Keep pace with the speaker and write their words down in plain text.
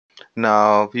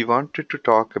Now we wanted to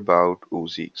talk about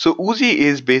Oozie. So Oozie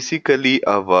is basically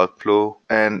a workflow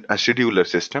and a scheduler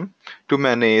system to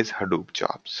manage Hadoop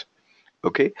jobs.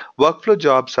 Okay, workflow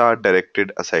jobs are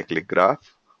directed acyclic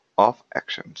graph of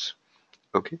actions.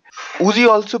 Okay, Oozie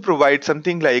also provides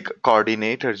something like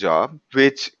coordinator job,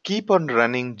 which keep on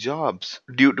running jobs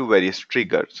due to various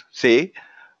triggers. Say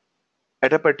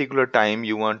at a particular time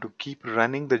you want to keep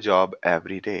running the job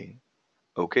every day.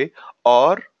 Okay,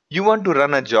 or you want to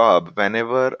run a job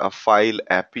whenever a file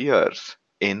appears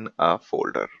in a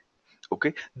folder.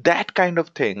 Okay, that kind of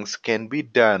things can be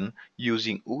done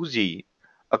using Oozie,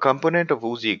 a component of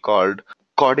Oozie called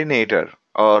coordinator,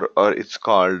 or it's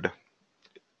called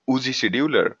Oozie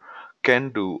scheduler, can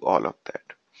do all of that.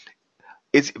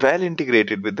 It's well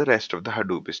integrated with the rest of the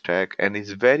Hadoop stack and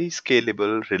is very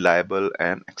scalable, reliable,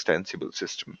 and extensible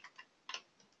system.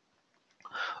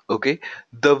 Okay,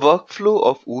 the workflow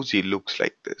of Oozie looks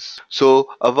like this.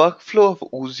 So a workflow of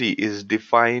Oozie is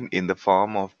defined in the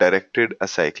form of directed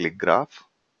acyclic graph.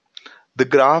 The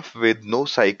graph with no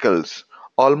cycles.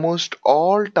 Almost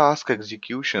all task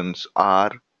executions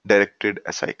are directed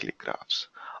acyclic graphs.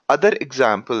 Other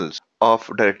examples of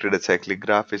directed acyclic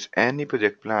graph is any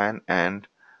project plan and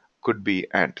could be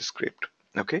anti-script.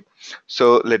 Okay,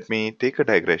 so let me take a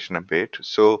digression a bit.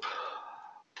 So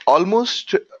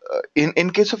almost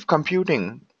in case of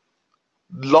computing,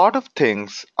 lot of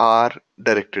things are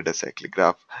directed acyclic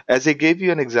graph. As I gave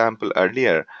you an example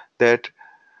earlier, that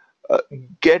uh,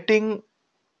 getting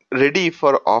ready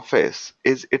for office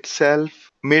is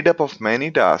itself made up of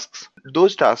many tasks.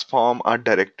 Those tasks form a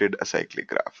directed acyclic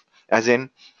graph. As in,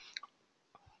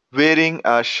 wearing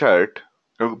a shirt,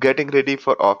 getting ready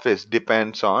for office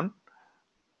depends on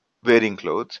wearing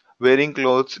clothes. Wearing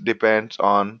clothes depends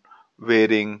on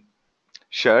wearing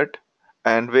shirt,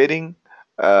 and wearing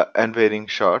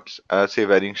shorts. Say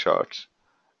wearing shorts,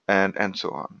 and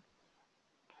so on,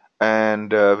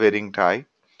 and wearing tie.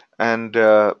 And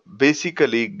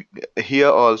basically, here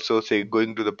also say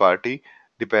going to the party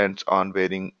depends on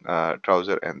wearing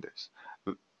trouser and this.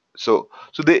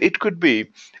 It could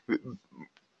be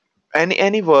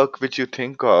any work which you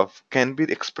think of can be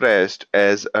expressed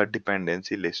as a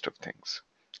dependency list of things.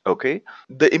 Okay.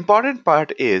 The important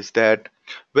part is that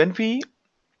when we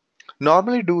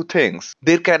normally do things,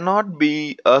 there cannot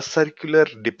be a circular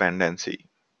dependency.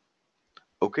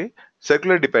 Okay.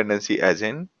 Circular dependency as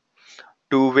in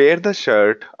to wear the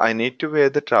shirt, I need to wear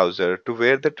the trouser. To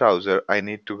wear the trouser, I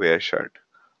need to wear shirt.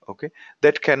 Okay,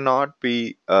 that cannot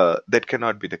be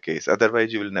the case.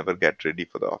 Otherwise, you will never get ready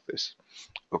for the office.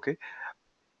 Okay,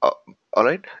 uh, all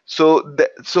right. So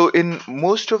in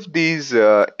most of these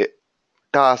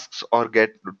tasks or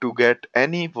get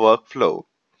any workflow,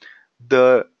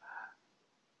 the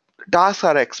tasks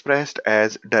are expressed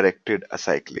as directed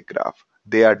acyclic graph.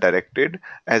 They are directed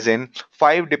as in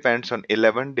 5 depends on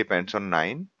 11 depends on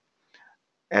 9,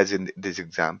 as in this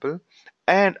example,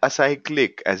 and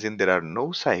acyclic as in there are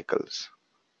no cycles.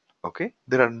 Okay,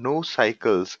 there are no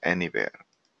cycles anywhere.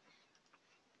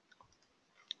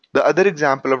 The other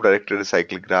example of directed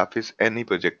acyclic graph is any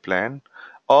project plan,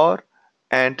 or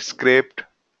ant script,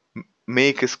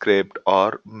 make script,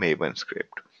 or maven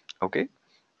script. Okay,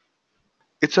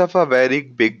 it's of a very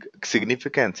big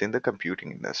significance in the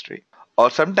computing industry. Or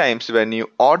sometimes when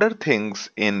you order things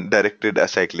in directed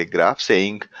acyclic graph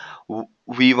saying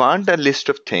we want a list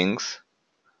of things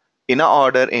in a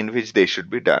order in which they should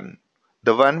be done.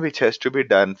 The one which has to be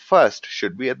done first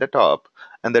should be at the top,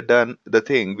 and the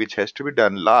thing which has to be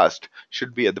done last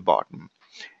should be at the bottom.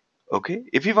 Okay?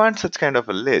 If you want such kind of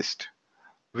a list,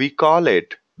 we call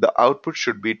it the output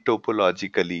should be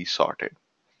topologically sorted.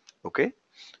 Okay?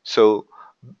 So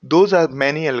those are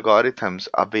many algorithms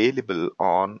available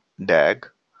on DAG.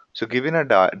 So given a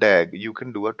DAG, you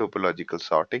can do a topological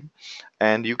sorting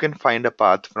and you can find a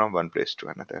path from one place to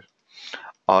another.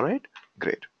 All right,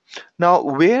 great. Now,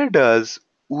 where does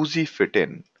Oozie fit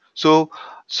in? So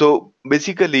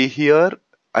basically here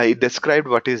I described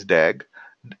what is DAG,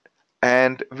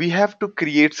 and we have to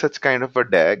create such kind of a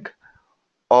DAG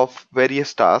of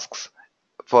various tasks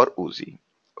for Oozie.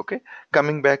 Okay,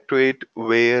 coming back to it,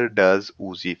 where does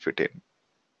Oozie fit in?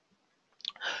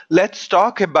 Let's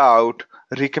talk about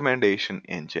recommendation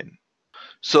engine.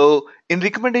 So in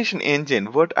recommendation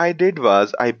engine, what I did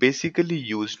was I basically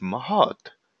used Mahat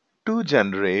to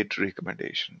generate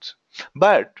recommendations.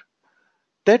 But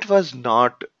that was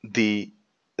not the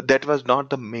that was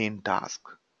not the main task,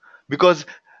 because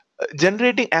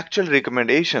generating actual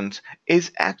recommendations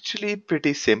is actually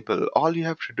pretty simple. All you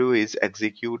have to do is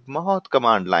execute Mahat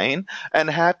command line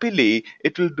and happily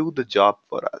it will do the job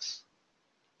for us.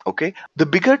 Okay, the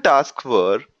bigger tasks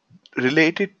were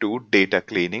related to data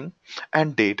cleaning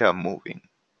and data moving.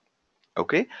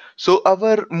 Okay, so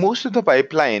our most of the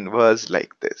pipeline was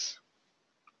like this.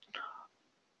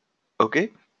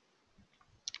 Okay,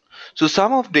 so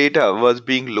some of data was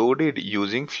being loaded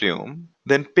using Flume,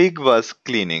 then Pig was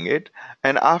cleaning it,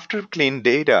 and after clean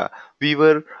data, we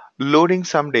were loading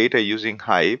some data using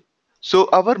Hive. So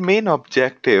our main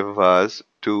objective was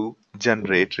to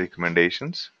generate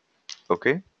recommendations.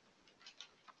 Okay,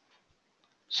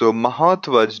 so Mahat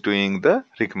was doing the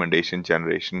recommendation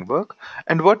generation work,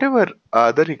 and whatever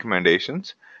other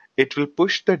recommendations, it will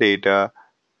push the data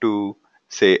to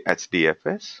say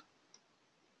HDFS.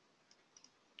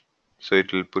 So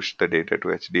it will push the data to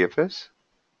HDFS.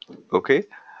 Okay,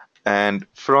 and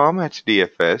from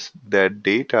HDFS, that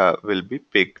data will be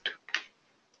picked.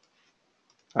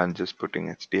 I'm just putting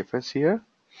HDFS here,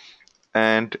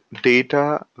 and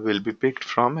data will be picked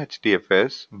from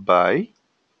HDFS by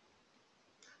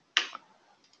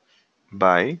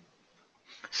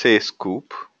say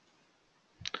Scoop,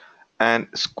 and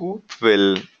Scoop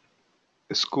will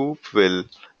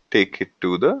take it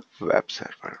to the web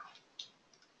server.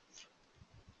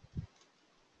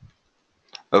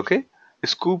 Okay,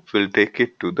 Scoop will take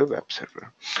it to the web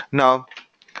server. Now,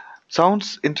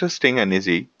 sounds interesting and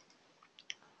easy.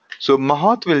 So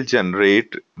Mahat will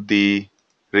generate the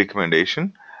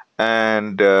recommendation,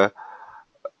 and the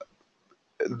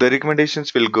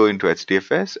recommendations will go into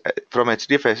HDFS. From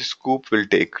HDFS, Scoop will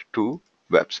take to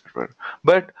web server.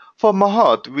 But for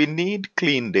Mahat, we need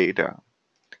clean data.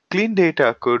 Clean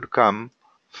data could come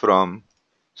from,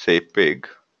 say, Pig.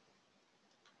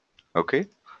 Okay,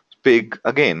 Pig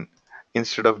again,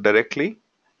 instead of directly,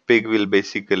 Pig will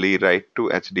basically write to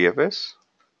HDFS.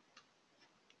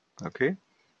 Okay,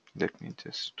 let me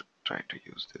just try to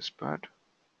use this part.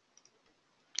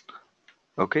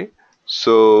 Okay,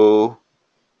 so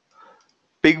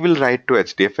Pig will write to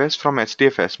HDFS. From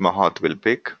HDFS, Mahat will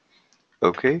pick.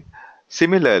 Okay,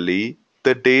 similarly,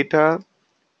 the data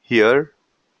here,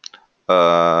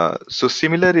 so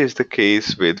similar is the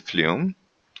case with Flume.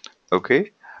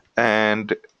 Okay,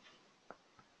 and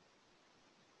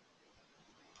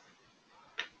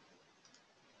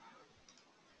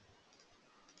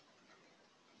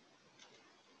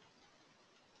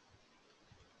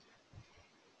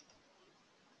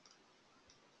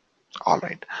all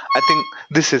right, I think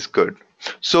this is good.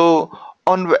 So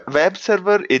on web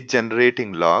server, it's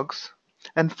generating logs,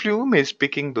 and Flume is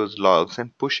picking those logs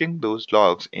and pushing those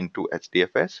logs into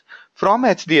HDFS. From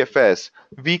HDFS,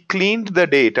 we cleaned the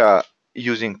data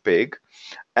using Pig,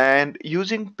 and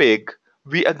using Pig,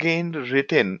 we again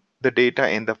written the data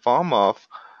in the form of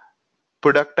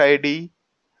product ID,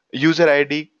 user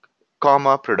ID,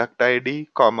 comma, product ID,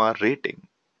 comma, rating.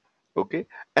 Okay,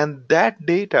 and that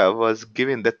data was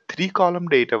given, the three-column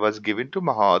data was given to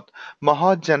Mahat.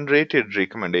 Mahat generated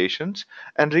recommendations,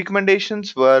 and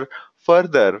recommendations were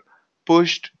further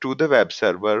pushed to the web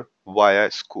server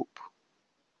via Scoop.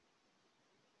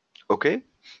 Okay,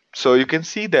 so you can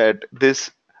see that this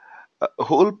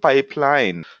whole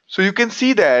pipeline. So you can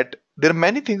see that there are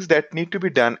many things that need to be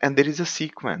done, and there is a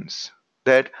sequence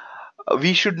that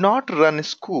we should not run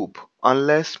Scoop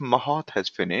unless Mahat has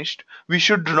finished. We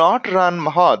should not run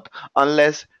Mahat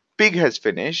unless Pig has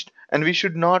finished, and we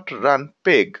should not run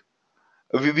Pig.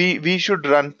 We should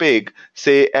run Pig,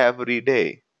 say, every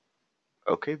day.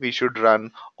 Okay, we should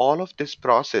run all of this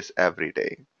process every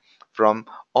day. From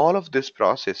all of this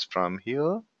process from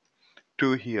here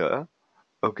to here,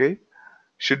 okay,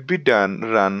 should be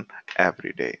run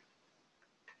every day.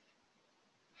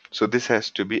 So this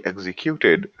has to be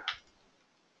executed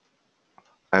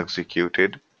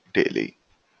daily.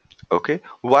 Okay,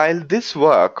 while this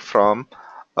work uh,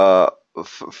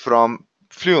 from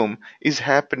Flume is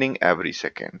happening every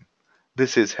second.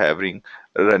 This is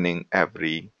running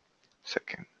every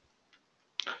second.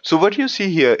 So what you see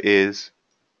here is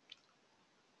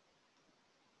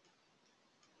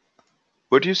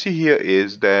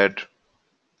that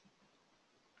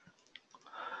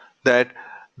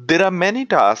there are many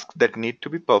tasks that need to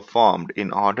be performed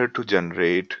in order to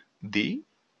generate the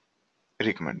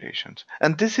recommendations,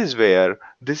 and this is where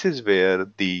the this is where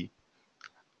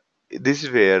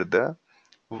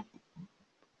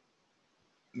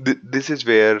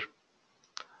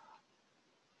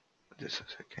just a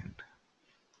second.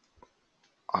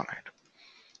 All right,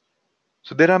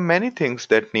 so there are many things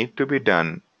that need to be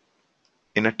done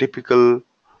in a typical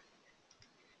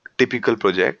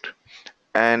project,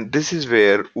 and this is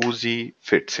where Oozie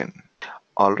fits in.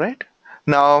 All right,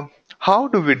 now how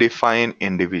do we define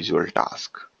individual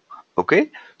task? Okay,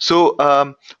 so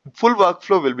full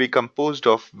workflow will be composed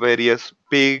of various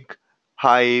Pig,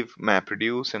 Hive,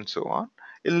 MapReduce, and so on.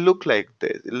 It'll look like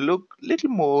this. It'll look little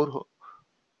more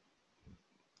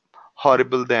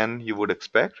horrible than you would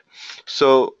expect.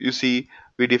 So you see,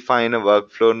 we define a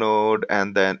workflow node,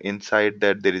 and then inside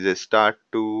that there is a start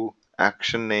to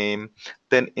action name.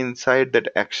 Then inside that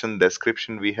action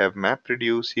description, we have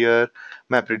MapReduce here.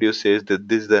 MapReduce says that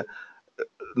this is the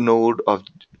node of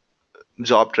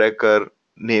job tracker,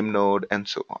 name node, and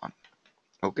so on.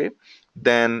 Okay,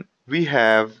 then we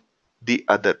have the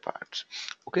other parts.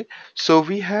 Okay, so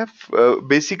we have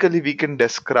basically we can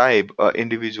describe an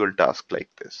individual task like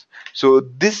this. So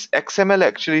this XML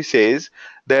actually says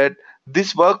that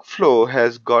this workflow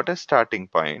has got a starting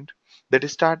point. That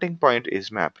starting point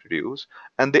is MapReduce,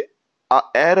 and the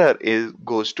error is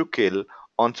goes to kill.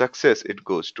 On success it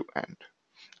goes to end.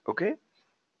 Okay,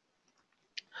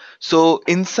 so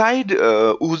inside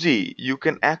Oozie, you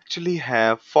can actually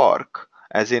have fork,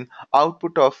 as in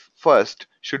output of first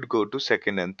should go to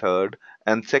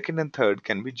and second and third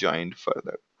can be joined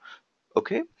further.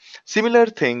 Okay, similar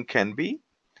thing can be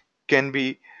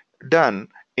done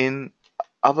in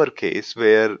our case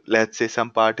where let's say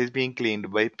some part is being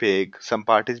cleaned by pig, some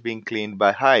part is being cleaned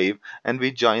by hive, and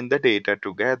we join the data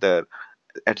together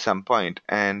at some point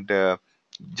and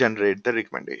generate the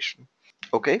recommendation.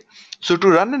 Okay, so to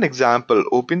run an example,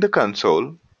 open the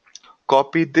console,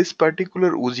 copy this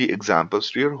particular Oozie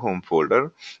examples to your home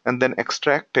folder, and then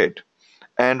extract it.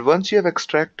 And once you have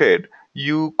extracted,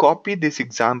 you copy this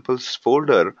examples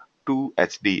folder to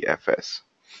HDFS.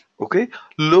 Okay,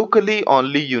 locally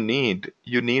only you need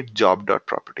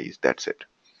job.properties. That's it.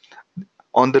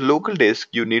 On the local disk,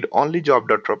 you need only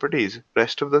job.properties.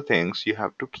 Rest of the things you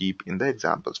have to keep in the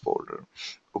examples folder.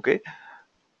 Okay,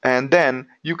 and then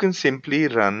you can simply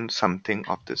run something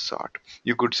of this sort.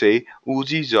 You could say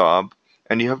Oozie job,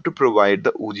 and you have to provide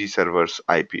the Oozie server's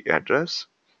IP address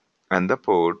and the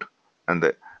port and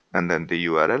then the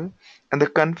URL. And the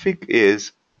config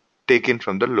is taken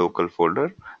from the local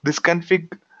folder. This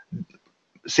config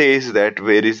says that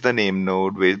where is the name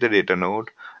node, where is the data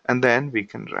node, and then we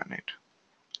can run it.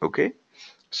 Okay.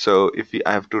 So if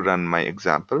I have to run my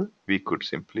example, we could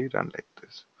simply run like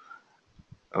this.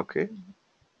 Okay.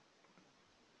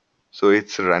 So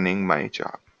it's running my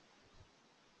job.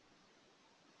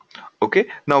 Okay,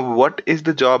 now what is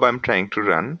the job I'm trying to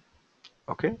run?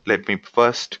 Okay, let me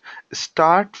first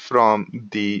start from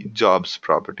the jobs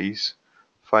properties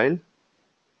file.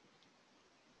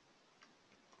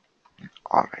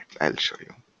 All right, I'll show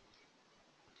you.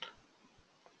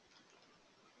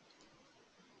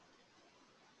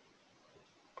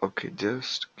 Okay,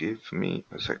 just give me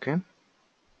a second.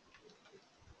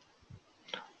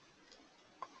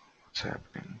 What's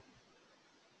happening?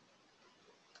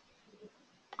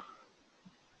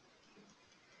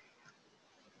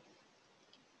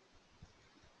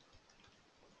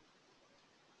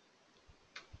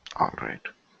 All right,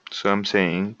 so I'm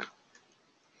saying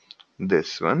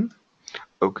this one.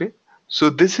 Okay, so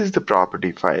this is the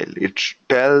property file. It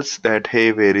tells that,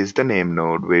 hey, where is the name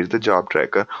node, where is the job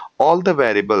tracker, all the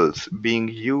variables being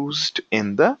used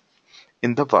in the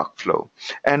workflow.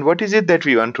 And what is it that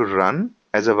we want to run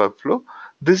as a workflow?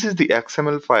 This is the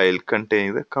XML file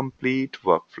containing the complete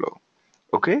workflow.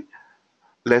 Okay,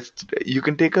 let's you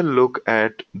can take a look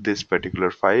at this particular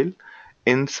file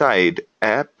inside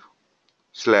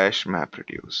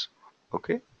app/mapreduce.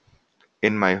 Okay,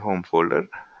 in my home folder.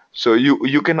 So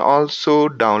you can also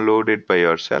download it by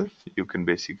yourself. You can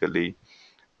basically,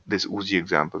 this Oozie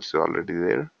example is already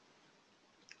there.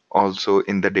 Also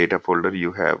in the data folder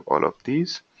you have all of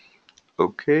these.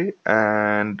 Okay,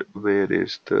 and where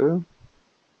is the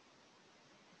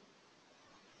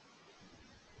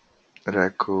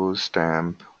Reco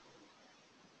stamp?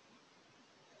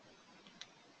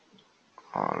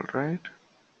 All right.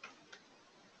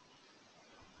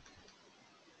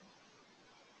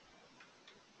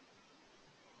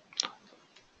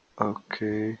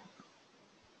 Okay.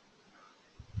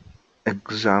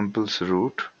 Examples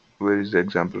root. Where is the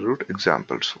example root?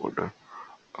 Examples folder.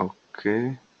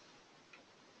 Okay.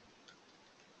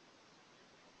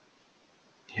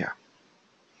 Yeah.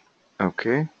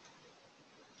 Okay.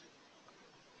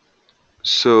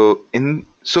 So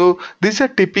this is a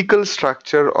typical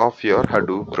structure of your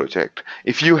Hadoop project.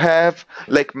 If you have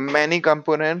like many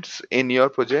components in your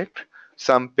project,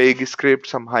 some peg script,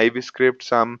 some hive script,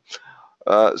 some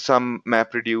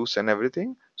MapReduce and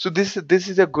everything. So this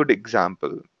is a good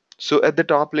example. So at the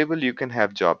top level you can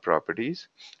have job properties,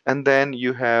 and then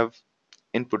you have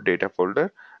input data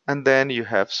folder, and then you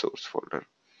have source folder.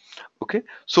 Okay,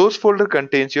 source folder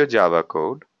contains your Java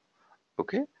code.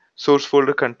 Okay, source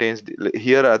folder contains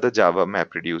here are the Java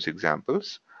MapReduce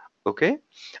examples. Okay,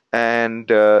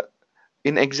 and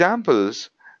in examples,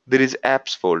 there is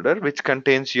apps folder which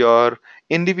contains your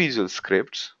individual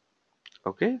scripts.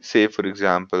 Okay, say for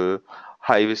example,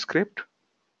 Hive script.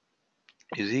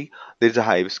 You see, there is a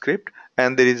Hive script,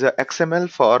 and there is a XML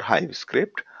for Hive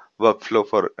script workflow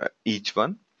for each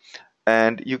one.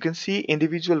 And you can see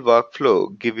individual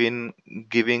workflow giving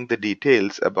the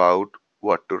details about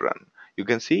what to run. You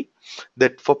can see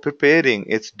that for preparing,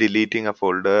 it's deleting a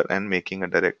folder and making a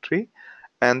directory,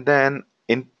 and then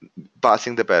in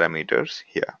passing the parameters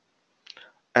here.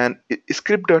 And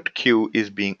script.q is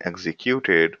being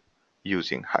executed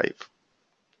using Hive.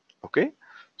 Okay,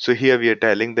 so here we are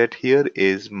telling that here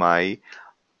is my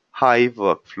Hive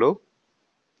workflow.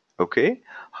 Okay,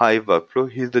 Hive workflow.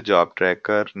 Here's the job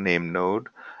tracker name node,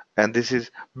 and this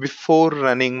is before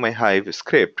running my Hive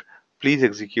script. Please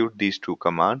execute these two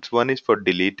commands. One is for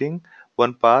deleting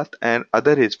one path, and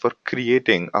other is for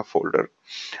creating a folder.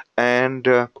 And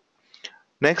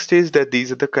next is that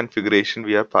these are the configuration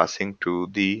we are passing to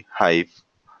the Hive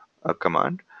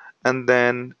command, and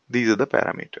then these are the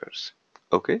parameters.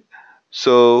 Okay,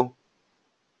 so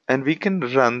and we can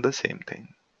run the same thing.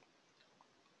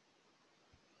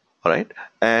 All right,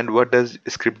 and what does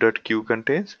script.q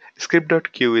contains?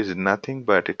 Script.q is nothing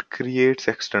but it creates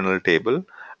external table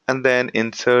and then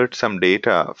insert some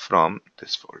data from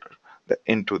this folder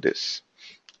into this.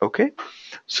 Okay,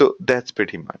 so that's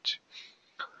pretty much.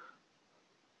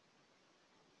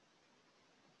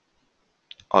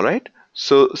 All right,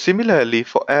 so similarly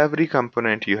for every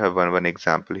component you have one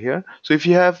example here. So if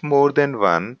you have more than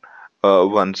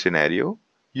one scenario,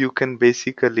 you can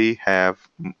basically have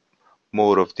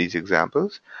more of these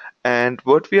examples. And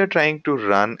what we are trying to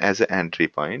run as an entry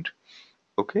point,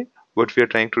 okay, what we are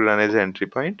trying to run as an entry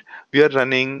point, we are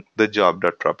running the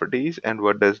job.properties, and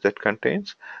what does that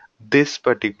contains? This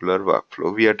particular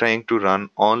workflow. We are trying to run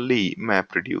only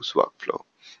MapReduce workflow.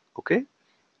 Okay,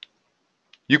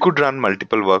 you could run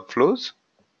multiple workflows.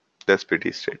 That's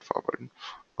pretty straightforward.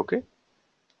 Okay,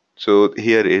 so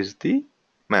here is the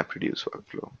MapReduce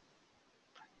workflow.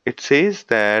 It says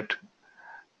that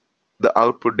the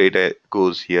output data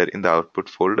goes here in the output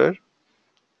folder,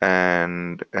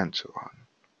 and so on.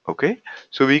 Okay,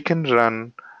 so we can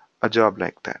run a job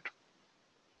like that.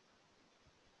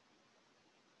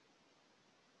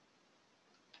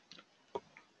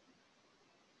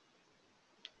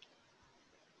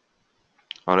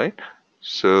 All right,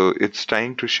 so it's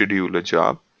trying to schedule a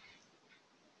job.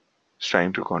 It's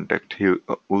trying to contact you,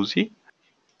 Oozie.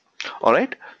 All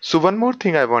right, so one more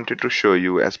thing I wanted to show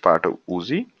you as part of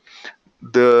Oozie.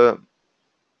 The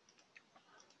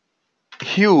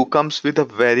Hue comes with a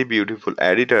very beautiful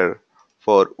editor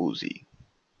for Oozie.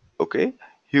 Okay,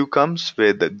 Hue comes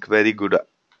with a very good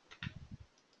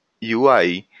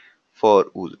UI for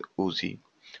Oozie.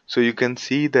 So you can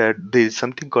see that there is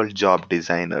something called Job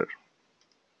Designer.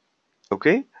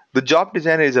 Okay, the Job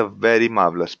Designer is a very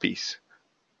marvelous piece.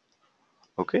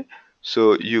 Okay,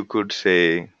 so you could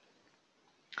say,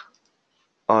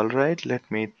 all right, let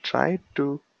me try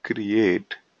to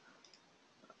create.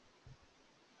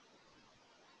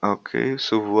 Okay,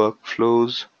 so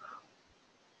workflows.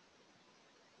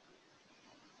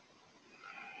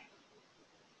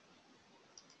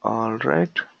 All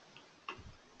right.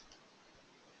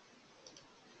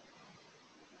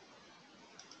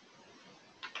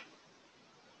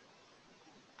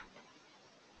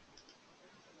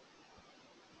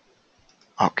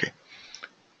 Okay.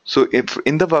 So if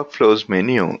in the workflows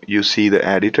menu, you see the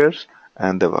editors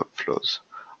and the workflows.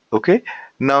 Okay.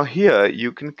 Now here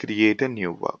you can create a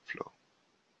new workflow.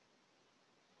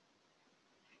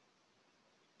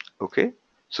 Okay.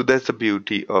 So that's the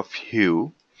beauty of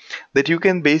Hue, that you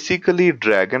can basically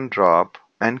drag and drop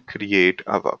and create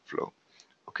a workflow.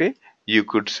 Okay. You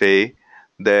could say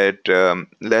that,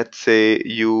 let's say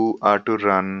you are to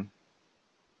run,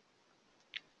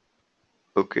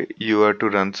 okay, you are to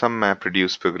run some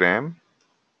MapReduce program.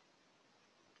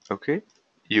 Okay,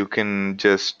 you can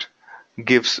just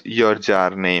give your jar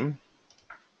name.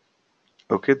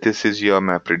 Okay, this is your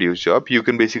MapReduce job. You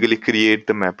can basically create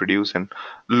the MapReduce and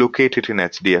locate it in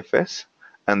HDFS,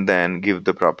 and then give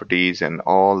the properties and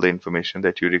all the information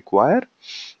that you require.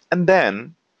 And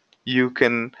then you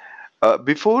can,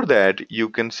 before that, you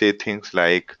can say things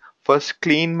like, first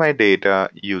clean my data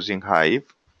using Hive.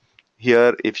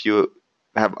 Here, if you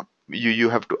have, you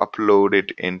have to upload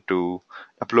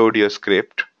your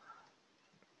script.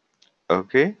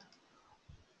 Okay,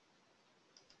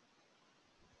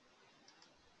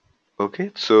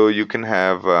 okay, so you can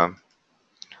have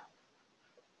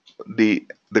the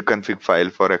config file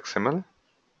for XML,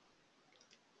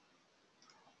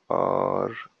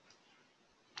 or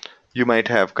You might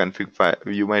have config file,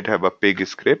 you might have a pig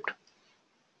script.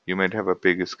 You might have a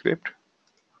pig script.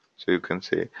 So you can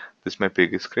say this is my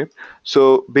pig script.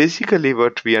 So basically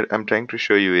what I'm trying to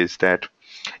show you is that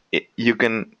you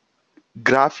can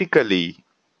graphically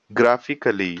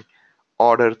graphically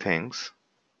order things.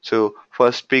 So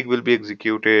first pig will be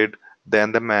executed,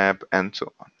 then the map, and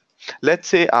so on. Let's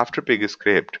say after pig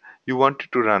script, you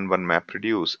wanted to run one map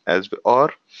reduce as well,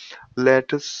 or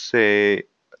let us say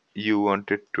you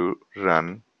wanted to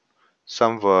run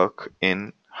some work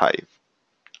in Hive.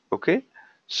 Okay,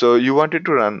 so you wanted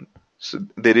to run. So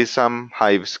there is some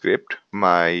Hive script,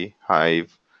 my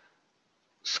Hive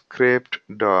script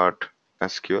dot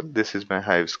SQL. This is my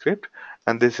Hive script,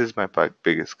 and this is my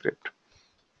pig script.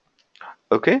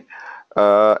 Okay,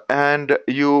 and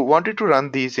you wanted to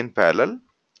run these in parallel,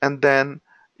 and then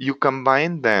you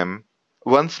combine them.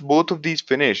 Once both of these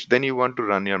finish, then you want to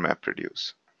run your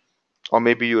MapReduce, or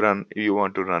maybe you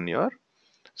want to run your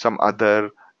some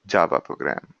other Java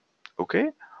program. Okay,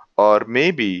 or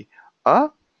maybe a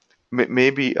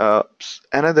maybe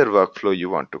another workflow you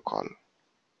want to call.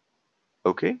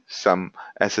 Okay, some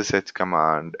SSH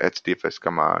command, HDFS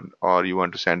command, or you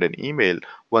want to send an email.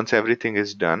 Once everything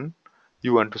is done,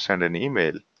 you want to send an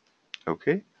email.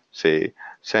 Okay, say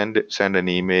send an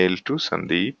email to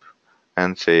Sandeep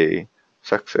and say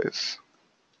success.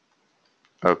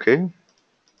 Okay,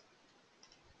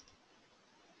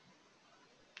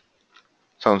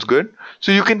 sounds good.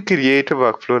 So you can create a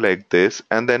workflow like this,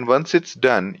 and then once it's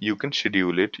done, you can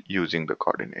schedule it using the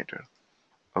coordinator.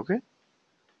 Okay,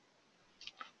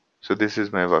 so this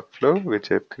is my workflow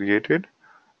which I've created,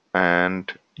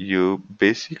 and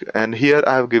and here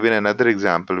I've given another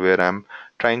example where I'm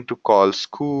trying to call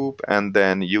scoop and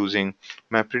then using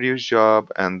MapReduce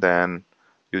job and then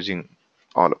using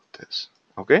all of this.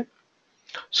 Okay.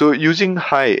 So using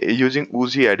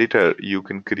Oozie editor, you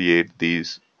can create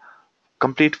these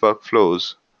complete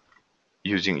workflows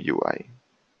using UI.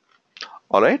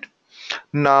 All right.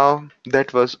 Now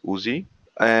that was Oozie,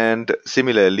 and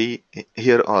similarly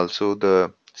here also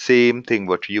the same thing.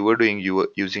 What you were doing, you were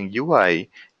using UI,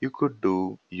 you could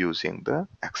do using the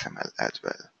XML as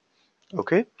well.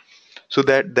 Okay. So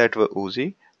that was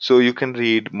Oozie. So you can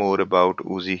read more about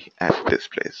Oozie at this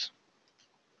place.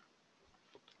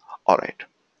 All right.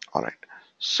 All right.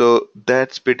 So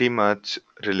that's pretty much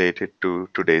related to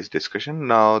today's discussion.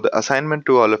 Now, the assignment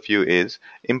to all of you is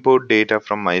import data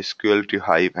from MySQL to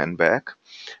Hive and back,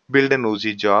 build an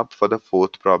Oozie job for the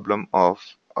fourth problem of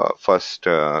first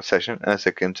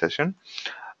second session,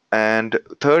 and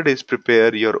third is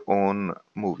prepare your own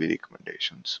movie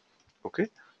recommendations. Okay.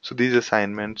 So these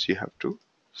assignments you have to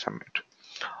submit.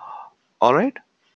 All right.